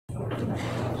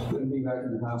be back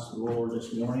in the house of the Lord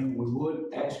this morning. We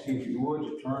would ask you, if you would,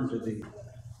 to turn to the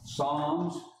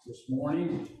Psalms this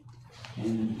morning.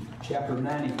 In chapter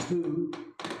 92,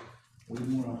 we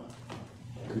want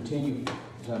to continue,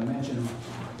 as I mentioned,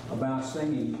 about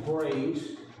singing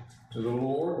praise to the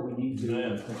Lord. We need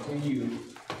to continue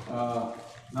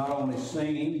not only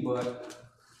singing, but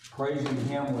praising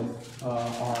Him with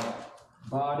our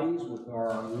bodies, with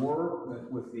our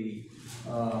work, with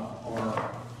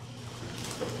our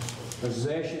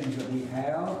possessions that we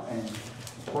have, and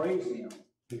praise Him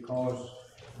because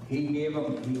He gave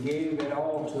it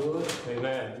all to us.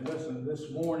 Amen. Listen,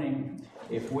 this morning,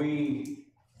 if we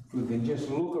can just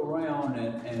look around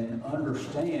and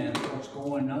understand what's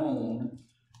going on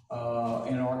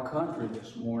in our country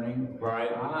this morning,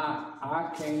 right? I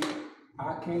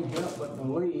can't help but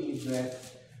believe that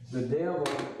the devil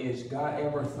has got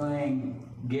everything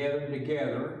gathered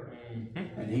together,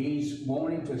 and he's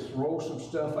wanting to throw some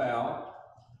stuff out,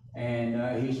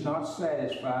 and he's not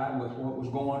satisfied with what was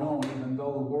going on, even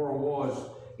though the world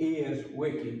is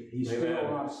wicked. He's still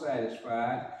not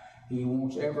satisfied. He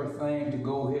wants everything to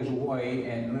go his way,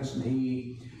 and listen,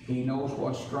 he knows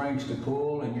what strings to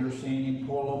pull, and you're seeing him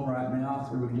pull them right now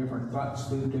through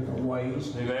different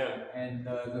ways. Amen. And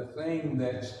the thing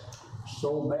that's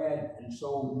so bad and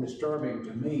so disturbing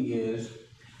to me is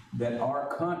that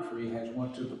our country has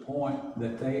went to the point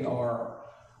that they are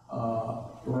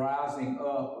rising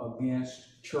up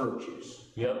against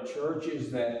churches. Yep.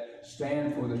 Churches that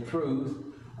stand for the truth.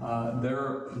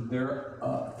 They're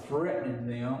threatening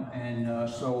them, and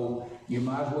so you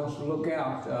might as well look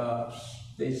out.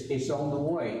 It's on the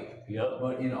way. Yep.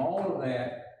 But in all of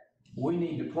that, we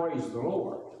need to praise the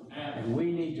Lord, and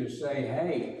we need to say,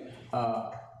 "Hey,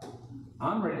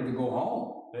 I'm ready to go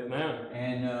home." Amen.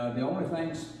 And the only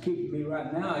things keeping me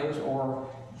right now is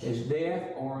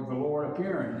death or the Lord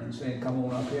appearing and saying, "Come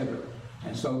on up hither."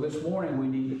 And so this morning we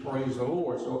need to praise the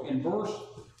Lord. So in verse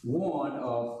 1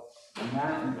 of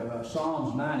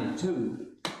Psalms 92,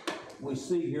 we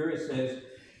see here it says,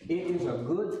 "It is a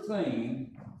good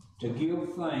thing to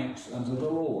give thanks unto the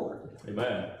Lord,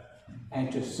 Amen,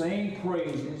 and to sing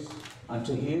praises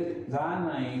unto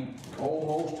thy name, O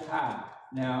Most High."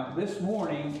 Now, this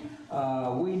morning,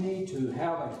 we need to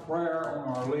have a prayer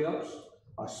on our lips,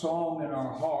 a song in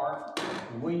our heart.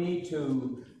 We need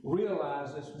to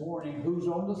realize this morning who's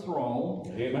on the throne.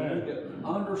 Amen. We need to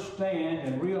understand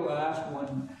and realize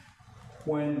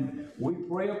when we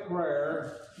pray a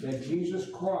prayer that Jesus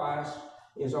Christ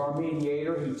is our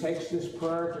mediator. He takes this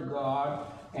prayer to God,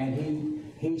 and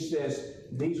he says,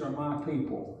 "These are my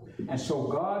people." And so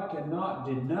God cannot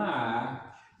deny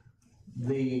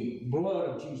the blood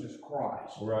of Jesus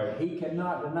Christ. Right. He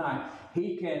cannot deny.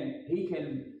 He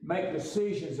can make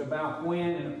decisions about when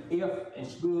and if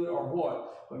it's good or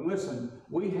what. But listen,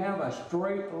 we have a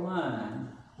straight line.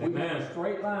 Amen. We have a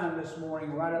straight line this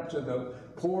morning right up to the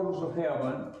portals of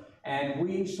heaven. And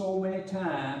we so many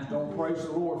times don't praise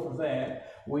the Lord for that.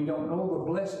 We don't know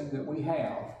the blessing that we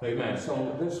have. Amen. And so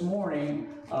this morning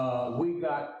we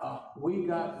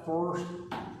got first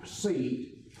seat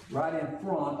right in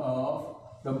front of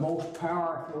the most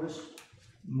powerful,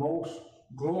 most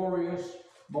glorious,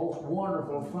 most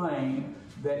wonderful thing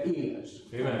that is.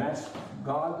 Amen. And that's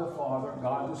God the Father,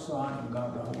 God the Son, and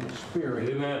God the Holy Spirit.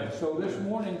 Amen. So this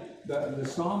morning the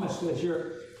psalmist says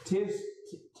here,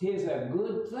 "'Tis a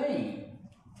good thing."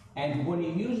 And when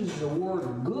he uses the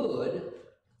word good,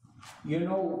 you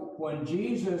know, when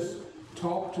Jesus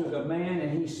talked to the man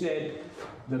and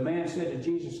the man said to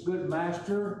Jesus, "Good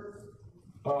master,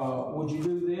 would you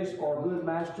do this?" or "Good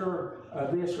master,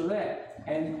 this or that."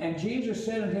 And Jesus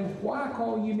said to him, "Why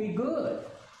call you me good?"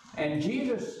 And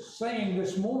Jesus saying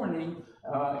this morning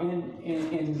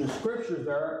in the scripture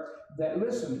there that,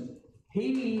 listen,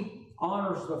 He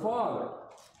honors the Father.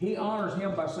 He honors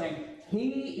Him by saying,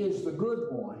 He is the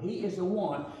good one. He is the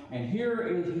one. And here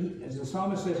is, as the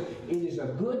psalmist says, "It is a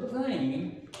good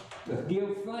thing to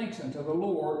give thanks unto the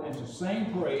Lord and to sing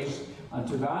praise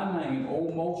unto thy name,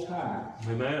 O Most High."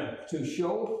 Amen. "To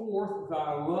show forth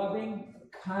thy loving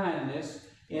kindness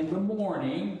in the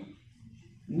morning,"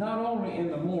 not only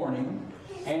in the morning,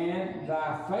 "and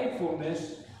thy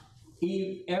faithfulness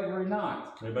every night."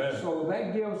 Amen. So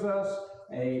that gives us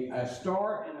a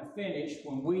start and a finish.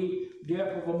 When we get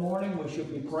up in the morning, we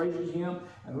should be praising Him.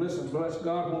 And listen, bless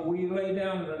God, when we lay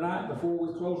down in the night before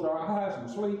we close our eyes and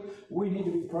sleep, we need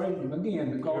to be praising Him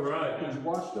again, because He's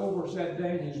watched over us that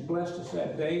day, and He's blessed us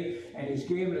that day, and He's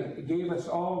gave us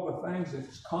all the things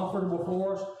that's comfortable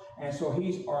for us. And so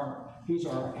He's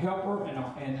our helper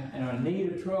and our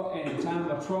need of trouble and in time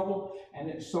of trouble.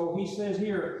 And so He says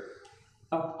here,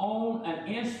 upon an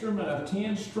instrument of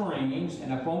 10 strings,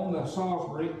 and upon the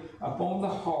psaltery, upon the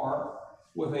harp,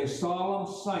 with a solemn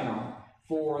sound.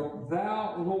 For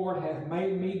thou, Lord, hast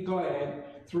made me glad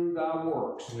through thy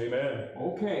works. Amen.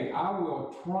 Okay, I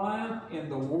will triumph in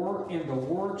the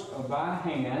works of thy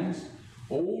hands.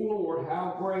 O Lord,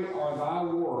 how great are thy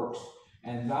works,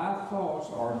 and thy thoughts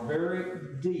are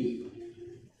very deep.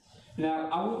 Now,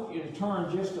 I want you to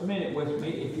turn just a minute with me,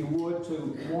 if you would, to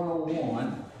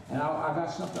 101. And I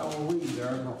got something I want to read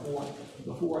there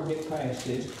before I get past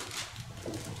this.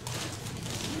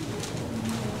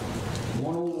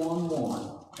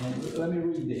 101:1. And let me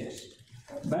read this.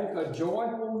 Make a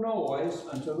joyful noise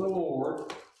unto the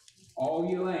Lord, all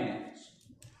ye lands.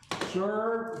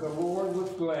 Serve the Lord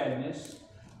with gladness.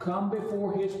 Come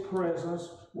before his presence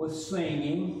with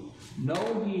singing.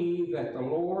 Know ye that the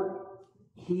Lord,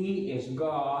 he is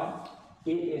God.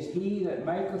 It is he that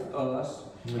maketh us,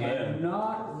 Amen. And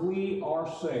not we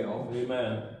ourselves.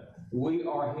 Amen. We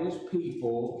are his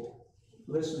people.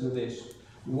 Listen to this.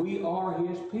 We are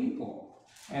his people,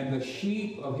 and the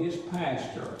sheep of his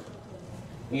pasture.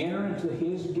 Enter into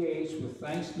his gates with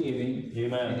thanksgiving,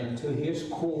 Amen. And into his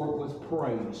court with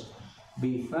praise.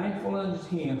 Be thankful unto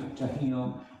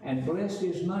him, and bless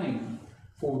his name,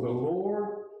 for the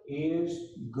Lord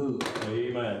is good.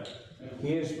 Amen.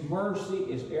 His mercy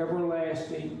is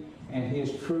everlasting, and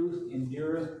his truth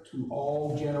endureth to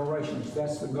all generations.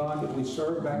 That's the God that we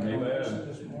serve. Back in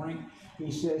this morning,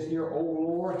 he says here, O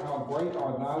Lord, how great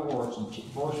are thy works. In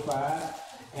verse 5,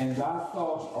 and thy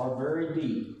thoughts are very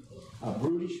deep. A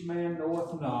brutish man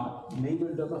knoweth not,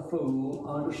 neither doth a fool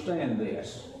understand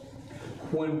this.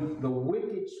 When the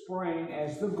wicked spring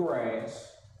as the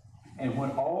grass, and when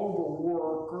all the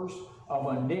workers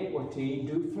of iniquity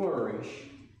do flourish,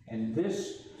 and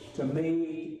this to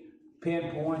me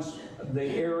pinpoints the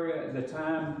area, the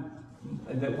time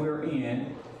that we're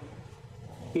in,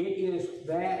 it is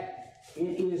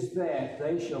that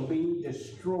they shall be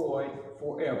destroyed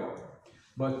forever.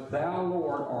 But thou,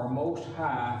 Lord, art most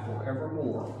high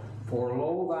forevermore. For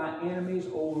lo, thy enemies,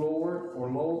 O Lord, for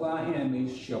lo, thy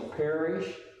enemies shall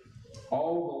perish.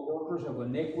 All the workers of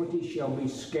iniquity shall be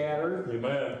scattered.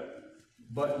 Amen.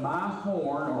 But my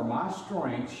horn, or my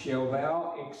strength, shall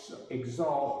thou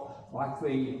exalt like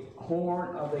the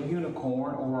horn of the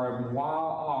unicorn or a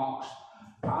wild ox.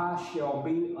 I shall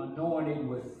be anointed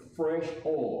with fresh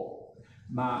oil.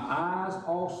 My eyes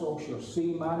also shall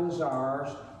see my desires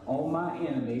on my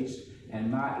enemies,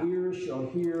 and my ears shall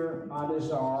hear my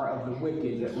desire of the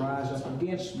wicked that rise up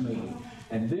against me.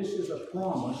 And this is a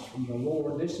promise from the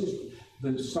Lord. This is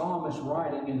the psalmist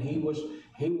writing, and he was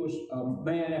a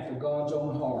man after God's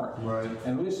own heart. Right.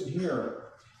 And listen here,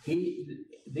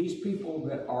 these people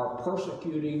that are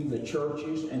persecuting the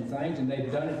churches and things, and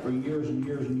they've done it for years and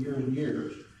years and years and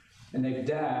years, and they've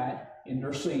died in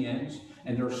their sins,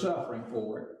 and they're suffering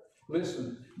for it.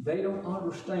 Listen, they don't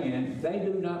understand, they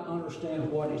do not understand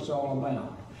what it's all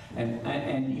about.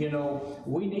 And you know,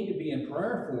 we need to be in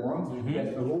prayer for them,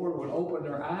 that the Lord would open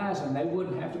their eyes and they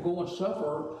wouldn't have to go and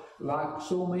suffer like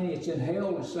so many that's in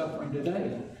hell is suffering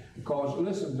today. Because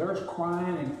listen, there's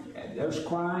crying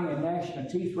and gnashing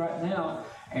of teeth right now,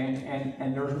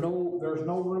 and there's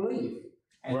no relief.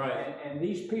 And, right. And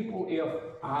these people, if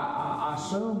I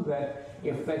assume that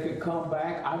if they could come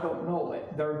back, I don't know it.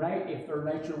 If their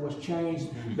nature was changed,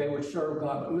 they would serve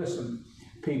God. But listen,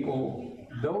 people,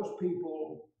 those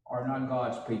people are not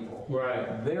God's people.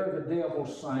 Right. They're the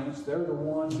devil's saints. They're the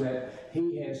ones that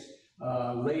he has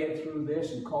led through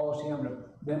this and caused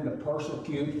them to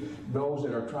persecute those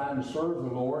that are trying to serve the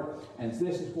Lord. And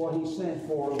this is what he said,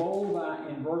 for lo, thy,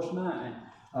 in verse 9,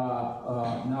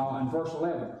 now in verse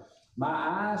 11, my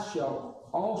eyes shall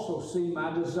also see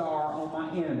my desire on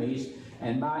my enemies,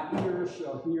 and my ears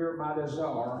shall hear my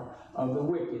desire of the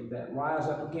wicked that rise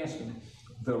up against me.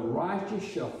 The righteous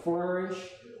shall flourish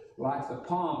like the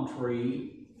palm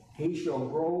tree. He shall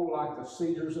grow like the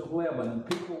cedars of Lebanon.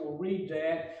 People will read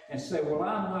that and say, well,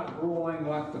 I'm not growing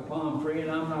like the palm tree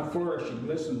and I'm not flourishing.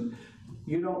 Listen,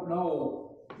 you don't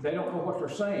know. They don't know what they're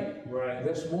saying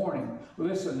this morning.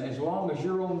 Listen, as long as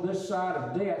you're on this side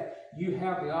of death, you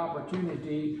have the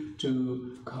opportunity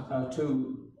to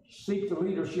seek the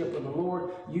leadership of the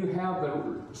Lord. You have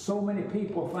so many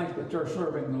people think that they're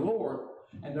serving the Lord,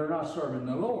 and they're not serving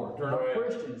the Lord. They're not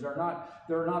Christians.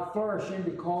 They're not flourishing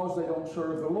because they don't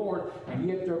serve the Lord, and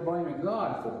yet they're blaming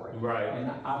God for it. Right.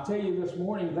 And I'll tell you this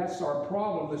morning, that's our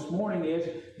problem this morning, is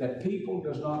that people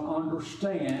does not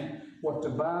understand what the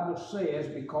Bible says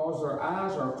because their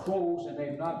eyes are closed and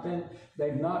they've not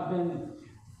been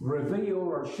revealed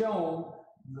or shown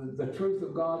the truth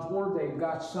of God's word. They've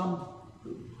got some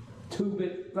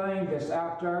two-bit thing that's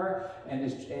out there and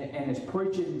is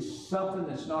preaching something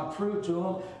that's not true to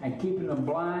them and keeping them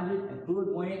blinded and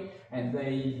hoodwinked, and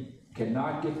they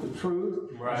cannot get the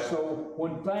truth. Right. So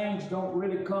when things don't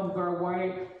really come their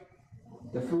way,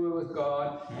 they're through with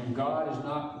God, and God is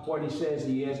not what He says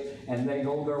He is, and they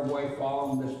go their way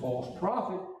following this false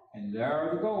prophet, and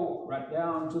there they go, right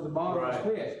down to the bottomless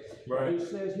pit. Right. He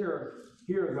says here,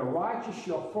 the righteous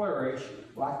shall flourish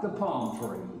like the palm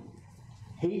tree.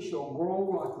 He shall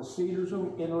grow like the cedars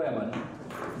in Lebanon.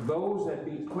 Those that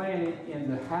be planted in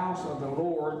the house of the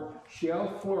Lord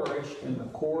shall flourish in the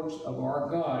courts of our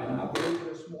God. And I believe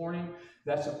this morning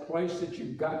that's a place that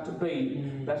you've got to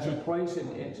be. That's a place,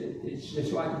 it's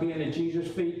just like being at Jesus'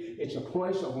 feet. It's a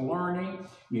place of learning.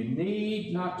 You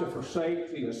need not to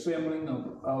forsake the assembling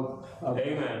of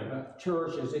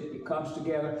church as it comes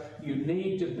together. You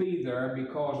need to be there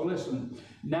because, listen,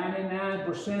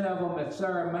 99% of them that's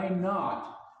there may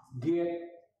not get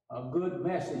a good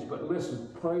message, but listen,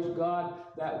 praise God,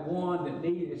 that one that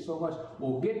needed it so much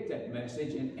will get that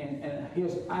message, and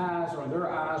his eyes or their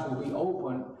eyes will be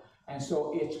open. And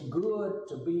so it's good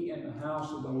to be in the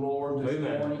house of the Lord this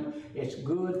morning. It's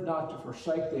good not to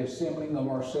forsake the assembling of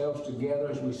ourselves together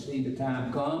as we see the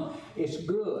time come. It's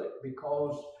good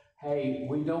because, hey,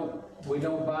 we don't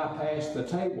bypass the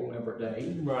table every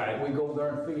day. Right. We go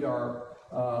there and feed our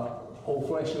whole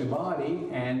fleshly body,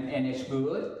 and it's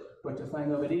good. But the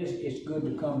thing of it is, it's good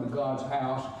to come to God's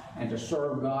house and to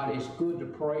serve God. It's good to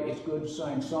pray. It's good to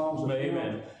sing songs of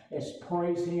Him. It's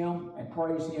praise Him and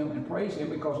praise Him and praise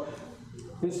Him, because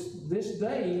this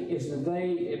day is the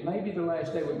day, it may be the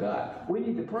last day with God. We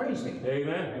need to praise Him.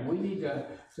 Amen. And we need to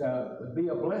be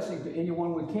a blessing to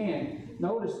anyone we can.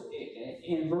 Notice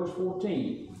in verse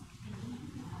 14,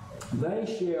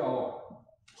 they shall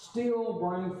still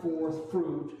bring forth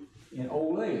fruit in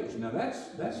old age. Now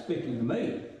that's speaking to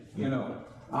me. You know,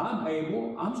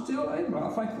 I'm still able. I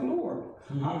thank the Lord.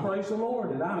 I praise the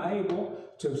Lord that I'm able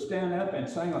to stand up and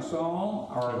sing a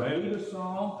song, or read a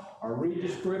song, or read the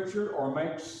scripture, or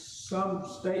make some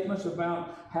statements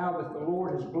about how that the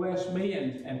Lord has blessed me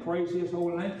and praise His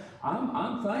holy name.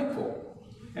 I'm thankful.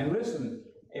 And listen,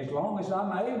 as long as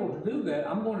I'm able to do that,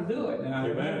 I'm going to do it. Now,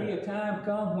 there may be a time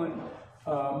come when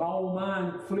my old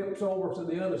mind flips over to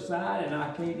the other side and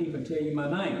I can't even tell you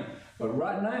my name. But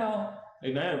right now,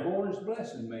 the Lord is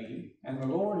blessing me, and the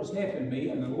Lord is helping me,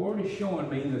 and the Lord is showing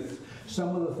me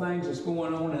some of the things that's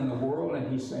going on in the world, and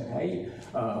He said, hey,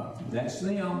 that's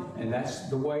them, and that's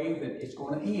the way that it's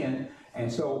going to end.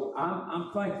 And so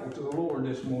I'm thankful to the Lord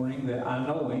this morning that I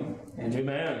know Him. And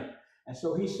Amen. And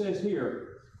so He says here,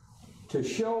 to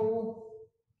show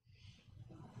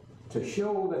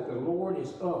that the Lord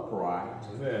is upright.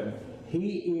 Amen.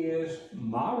 He is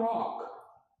my rock.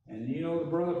 And you know, the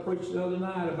brother preached the other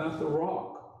night about the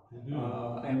rock.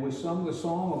 And we sung the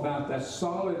song about that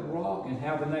solid rock and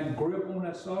having that grip on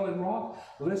that solid rock.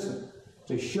 Listen,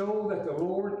 to show that the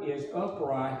Lord is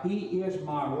upright, He is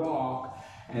my rock,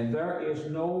 and there is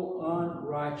no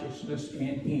unrighteousness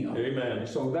in Him. Amen.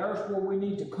 So there's where we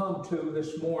need to come to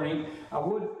this morning. I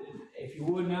would, if you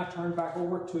would now turn back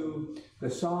over to the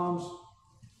Psalms.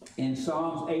 In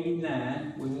Psalms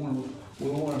 89, we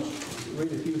want to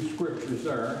read a few scriptures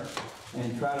there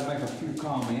and try to make a few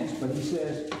comments. But he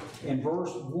says in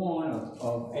verse 1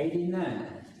 of 89,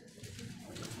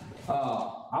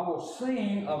 I will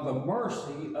sing of the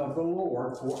mercy of the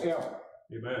Lord forever.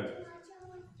 Amen.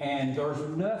 And there's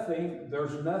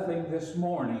nothing this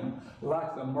morning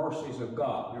like the mercies of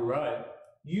God. You're right.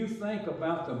 You think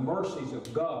about the mercies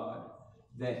of God,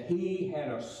 that He had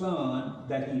a son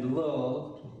that He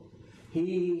loved.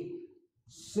 He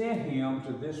sent Him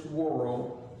to this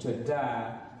world to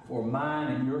die for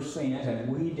mine and your sins, and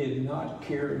we did not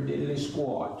care diddly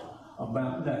squat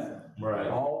about nothing. Right.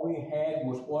 All we had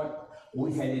was what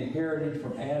we had inherited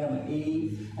from Adam and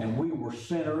Eve, and we were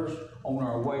sinners on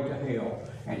our way to hell.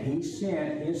 And He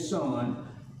sent His Son,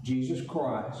 Jesus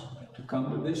Christ, to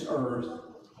come to this earth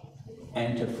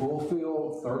and to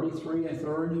fulfill 33 and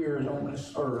 30 years on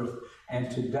this earth, and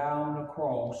to die on the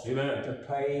cross. Amen. To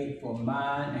pay for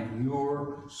mine and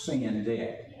your sin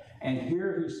debt. And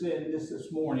here He said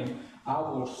this morning, I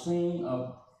will sing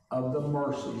of the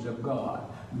mercies of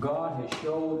God. God has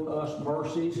showed us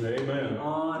mercies. Amen.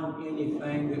 Beyond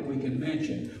anything that we can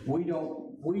mention. We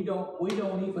don't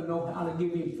even know how to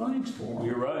give Him thanks for them.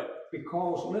 You're right.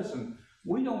 Because listen,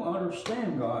 we don't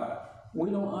understand God. We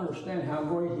don't understand how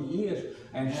great He is.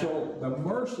 And so the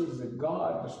mercies that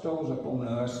God bestows upon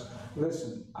us,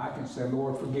 listen, I can say,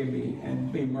 Lord, forgive me and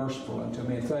be merciful unto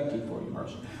me, and thank You for Your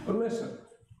mercy. But listen,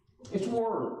 it's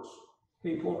words.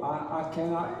 People, I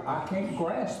can't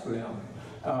grasp them.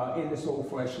 in this old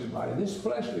fleshly body. This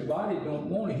fleshly body don't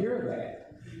want to hear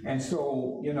that. And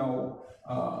so, you know,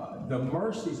 the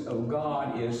mercies of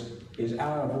God is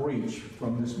out of reach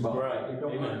from this body. Right. They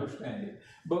don't Amen. understand it.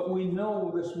 But we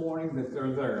know this morning that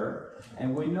they're there.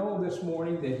 And we know this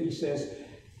morning that he says,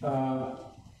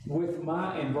 with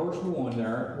my, in verse 1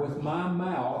 there, with my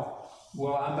mouth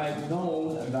will I make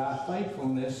known thy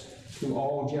faithfulness to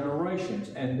all generations.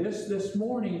 And this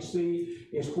morning, see,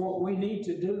 is what we need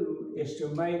to do, is to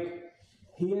make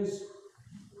his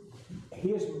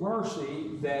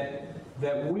mercy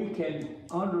that we can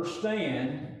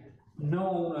understand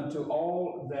known unto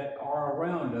all that are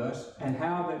around us, and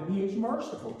how that he is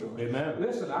merciful to us. Amen.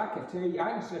 Listen, I can tell you,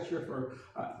 I can sit here for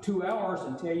 2 hours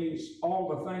and tell you all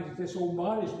the things that this old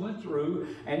body's went through,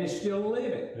 and it's still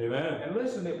living. Amen. And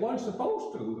listen, it wasn't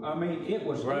supposed to. I mean, it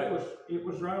was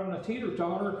right on a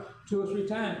teeter-totter 2 or 3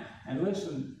 times. And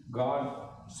listen, God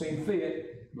seen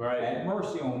fit, had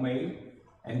mercy on me,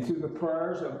 and through the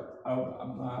prayers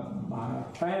of my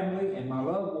family and my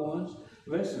loved ones,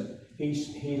 listen,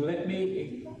 he let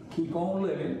me keep on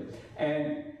living.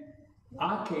 And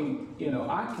I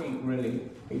can't really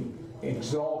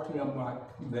exalt him like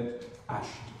that I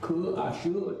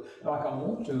should, like I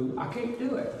want to. I can't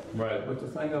do it. Right. But the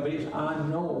thing of it is, I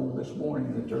know this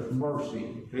morning that there's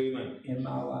mercy Amen. in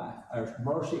my life. There's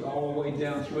mercy all the way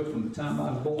down through it from the time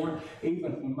I was born,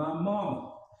 even from my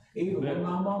mama. Even when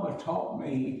my mama taught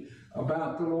me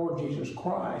about the Lord Jesus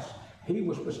Christ, he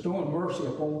was bestowing mercy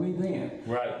upon me then.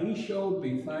 Right. He showed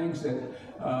me things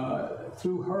that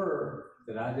through her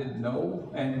that I didn't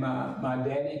know, and my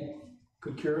daddy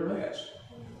could care less.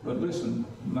 But listen,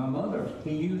 my mother,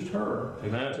 he used her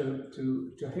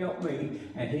to help me,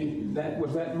 and that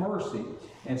was that mercy.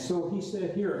 And so he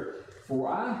said here, for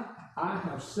I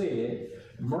have said,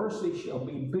 mercy shall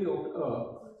be built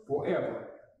up forever.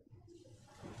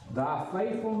 Thy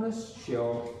faithfulness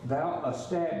shall thou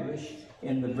establish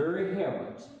in the very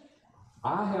heavens.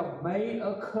 I have made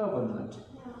a covenant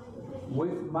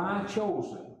with my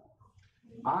chosen.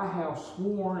 I have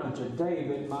sworn unto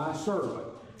David my servant.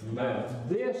 Now,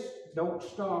 this don't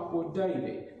stop with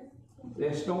David.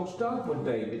 This don't stop with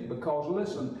David, because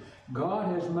listen,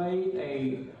 God has made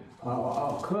a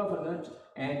covenant,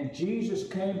 and Jesus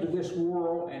came to this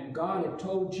world, and God had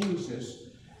told Jesus,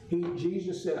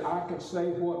 Jesus said, I can say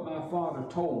what my Father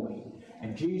told me.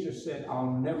 And Jesus said,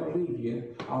 I'll never leave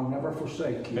you. I'll never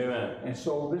forsake you. Amen. And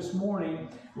so this morning,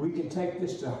 we can take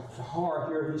this to heart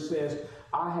here. He says,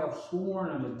 I have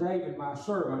sworn unto David my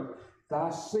servant, thy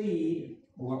seed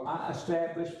will I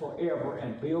establish forever,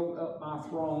 and build up my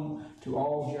throne to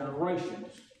all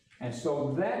generations. And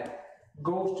so that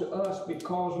goes to us,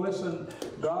 because listen,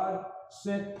 God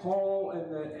sent Paul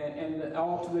and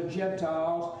all to the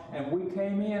Gentiles, and we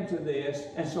came into this,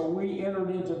 and so we entered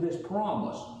into this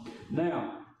promise.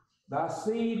 Now, thy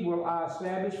seed will I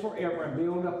establish forever, and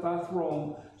build up thy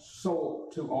throne so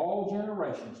to all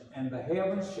generations, and the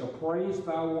heavens shall praise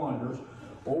thy wonders,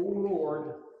 O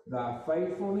Lord, thy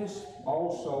faithfulness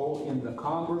also in the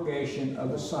congregation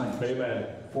of the saints. Amen.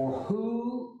 For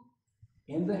who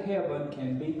in the heaven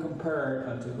can be compared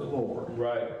unto the Lord?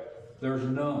 Right. There's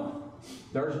none.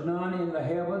 There's none in the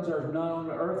heavens, there's none on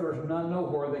the earth, there's none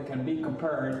nowhere that can be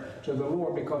compared to the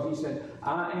Lord, because he said,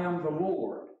 I am the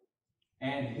Lord,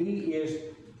 and he is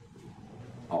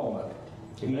all of it.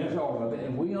 He is all of it,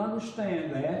 and we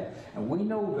understand that, and we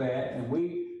know that,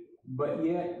 but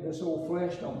yet this old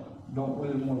flesh don't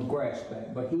really want to grasp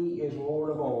that. But he is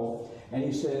Lord of all, and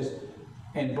he says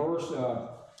in verse 7,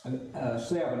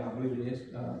 I believe it is,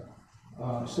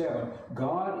 7,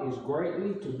 God is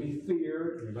greatly to be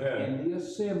feared in the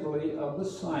assembly of the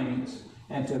saints,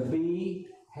 and to be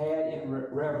had in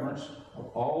reverence of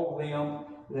all them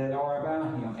that are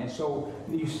about him. And so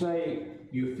you say,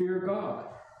 you fear God.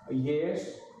 Yes,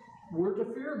 we're to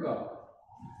fear God,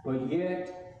 but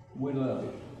yet we love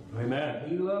him. Amen.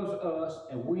 He loves us,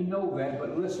 and we know that.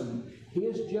 But listen,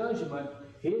 his judgment,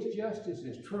 his justice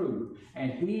is true,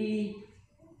 and he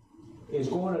is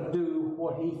going to do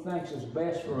what he thinks is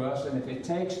best for us. And if it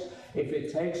takes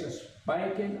a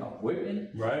spanking, a whipping,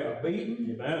 a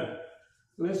beating,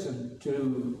 listen,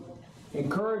 to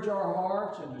encourage our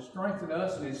hearts and to strengthen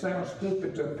us. And it sounds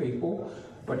stupid to people,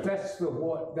 but that's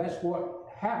what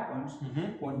happens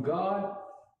when God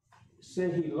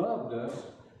said he loved us,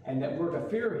 and that we're to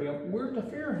fear him. We're to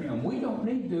fear him. We don't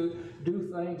need to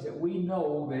do things that we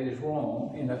know that is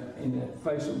wrong in the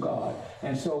face of God.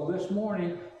 And so this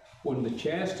morning, when the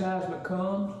chastisement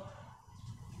comes,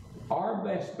 our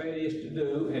best bet is to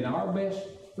do, and our best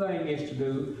thing is to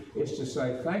do is to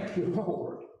say, thank you,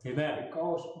 Lord. Amen.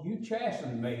 Because you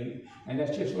chastened me, and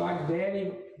that's just like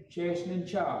daddy chastening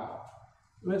child.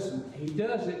 Listen, he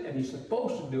does it, and he's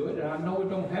supposed to do it, and I know it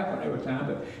don't happen every time,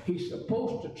 but he's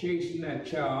supposed to chasten that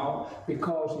child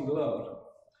because he loves him,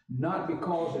 not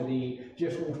because that he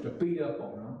just wants to beat up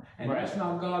on them. And that's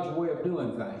not God's way of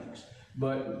doing things.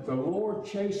 But the Lord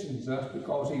chastens us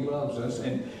because he loves us,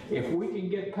 and if we can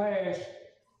get past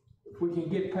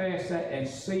that and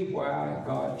see why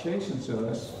God chastens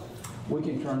us, we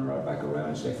can turn right back around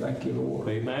and say, thank you, Lord.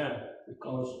 Amen.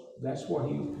 Because that's what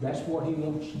he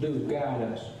wants to do, is guide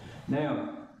us.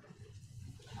 Now,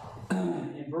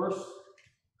 in verse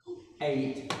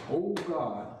 8, O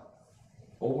God,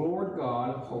 O Lord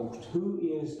God of hosts, who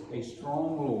is a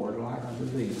strong Lord like unto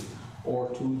thee, or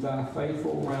to thy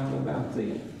faithful round about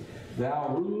thee?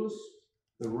 Thou rulest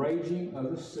the raging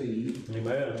of the sea.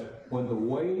 Amen. When the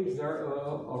waves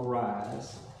thereof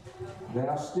arise,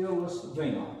 thou stillest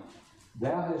them.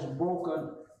 Thou hast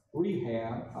broken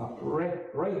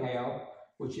Rahab,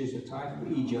 which is a type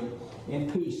of Egypt, in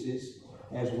pieces,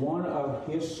 as one of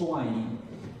his slain.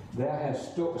 Thou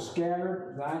hast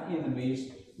scattered thine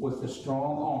enemies with a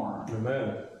strong arm.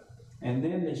 Amen. And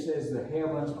then he says, the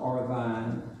heavens are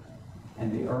thine,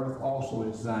 and the earth also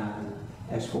is thine.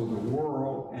 As for the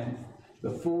world and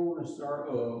the fullness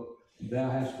thereof, thou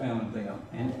hast found them.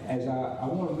 And as I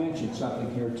want to mention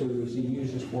something here too, is he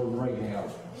uses this word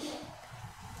Rahab.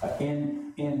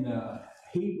 In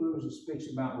Hebrews it speaks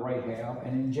about Rahab,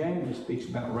 and in James it speaks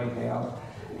about Rahab.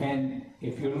 And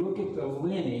if you look at the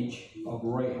lineage of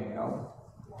Rahab,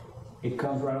 it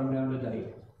comes right on down to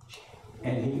David.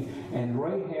 And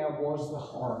Rahab was the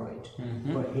harlot,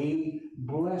 but he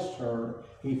blessed her,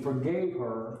 he forgave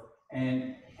her,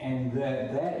 and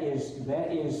that is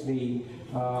the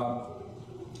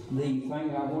thing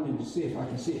I wanted to see if I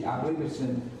can see it. I believe it's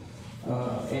in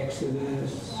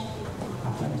Exodus.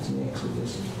 I think it's in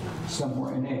Exodus,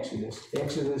 somewhere in Exodus.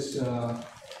 Exodus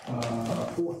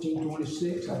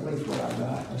 14:26, I believe is what I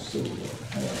got. Let's see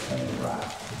if I have it right.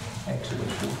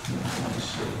 Exodus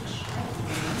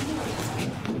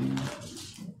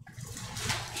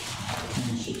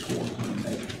 14:26. 26.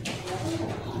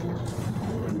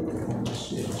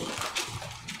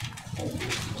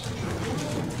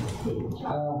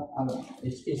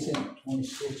 It's in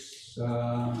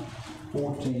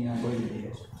 26:14, I believe it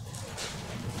is.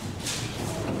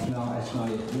 No, that's not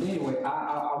it. But anyway,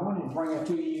 I wanted to bring it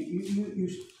to you.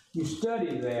 You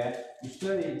study that. You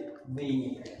study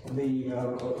the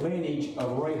lineage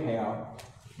of Rahab,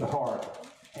 the harlot,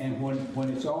 and when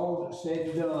it's all said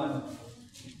and done,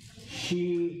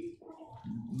 she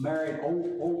married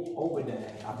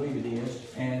Obadiah, I believe it is,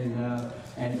 and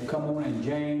come on, and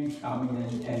James,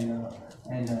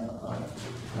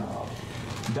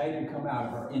 David come out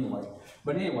of her anyway.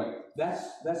 But anyway, that's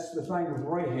the thing with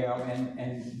Rahab,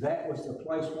 and that was the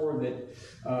place where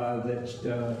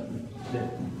that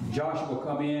Joshua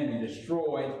come in and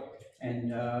destroyed,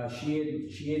 and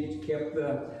she had kept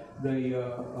the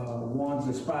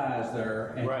spies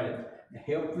there and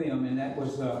helped them, and that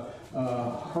was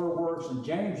her works, and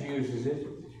James uses it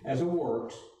as a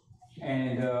works,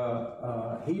 and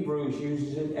Hebrews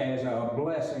uses it as a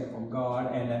blessing from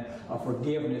God and a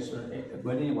forgiveness.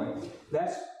 But anyway,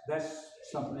 that's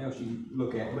something else you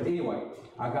look at. But anyway,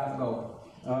 I got to go.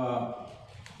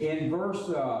 In verse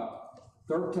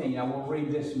 13, I will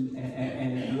read this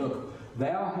and look.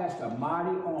 Thou hast a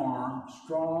mighty arm,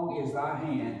 strong is thy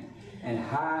hand, and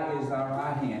high is thy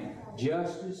right hand.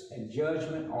 Justice and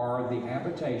judgment are the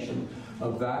habitation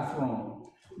of thy throne.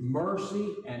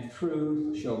 Mercy and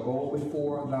truth shall go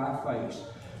before thy face.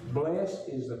 Blessed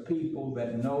is the people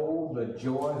that know the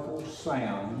joyful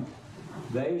sound.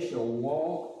 They shall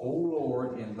walk, O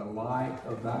Lord, in the light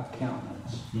of thy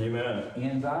countenance. Amen.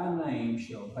 In thy name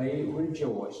shall they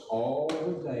rejoice all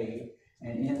the day,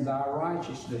 and in thy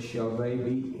righteousness shall they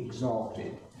be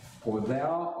exalted. For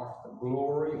thou art the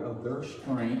glory of their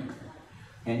strength,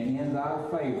 and in thy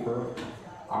favor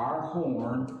our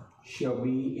horn shall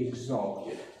be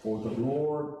exalted. For the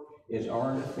Lord is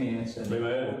our defense, and the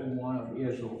Holy One of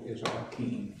Israel is our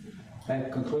King.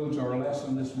 That concludes our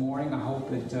lesson this morning. I hope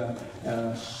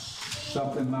that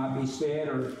something might be said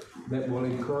or that will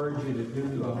encourage you to do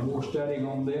more studying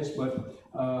on this. But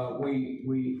we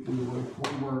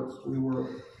were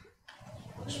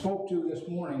spoke to this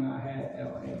morning. I had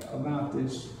about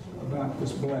this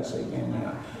blessing, and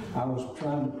I was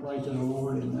trying to pray to the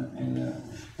Lord,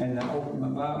 and I opened my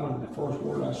Bible, and the first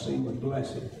word I see was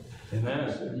blessed. Amen.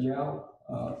 I said, yeah,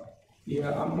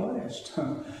 I'm blessed.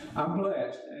 I'm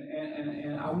blessed,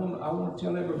 and I want to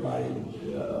tell everybody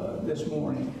this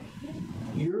morning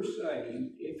you're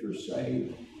saved, if you're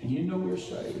saved, and you know you're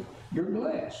saved, you're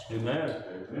blessed. Amen.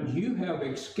 You have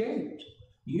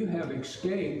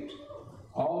escaped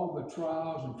all the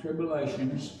trials and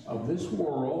tribulations of this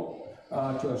world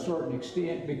to a certain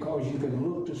extent, because you can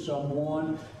look to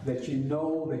someone that you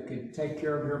know that can take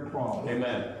care of your problem.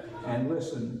 Amen. And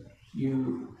listen,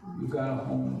 you got a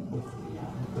home with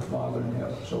the Father in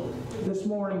heaven. So this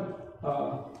morning,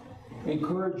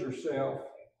 encourage yourself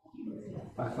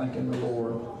by thanking the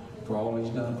Lord for all He's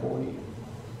done for you.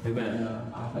 Amen.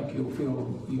 And I think you'll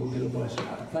get a blessing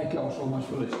out of it. Thank you all so much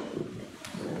for listening.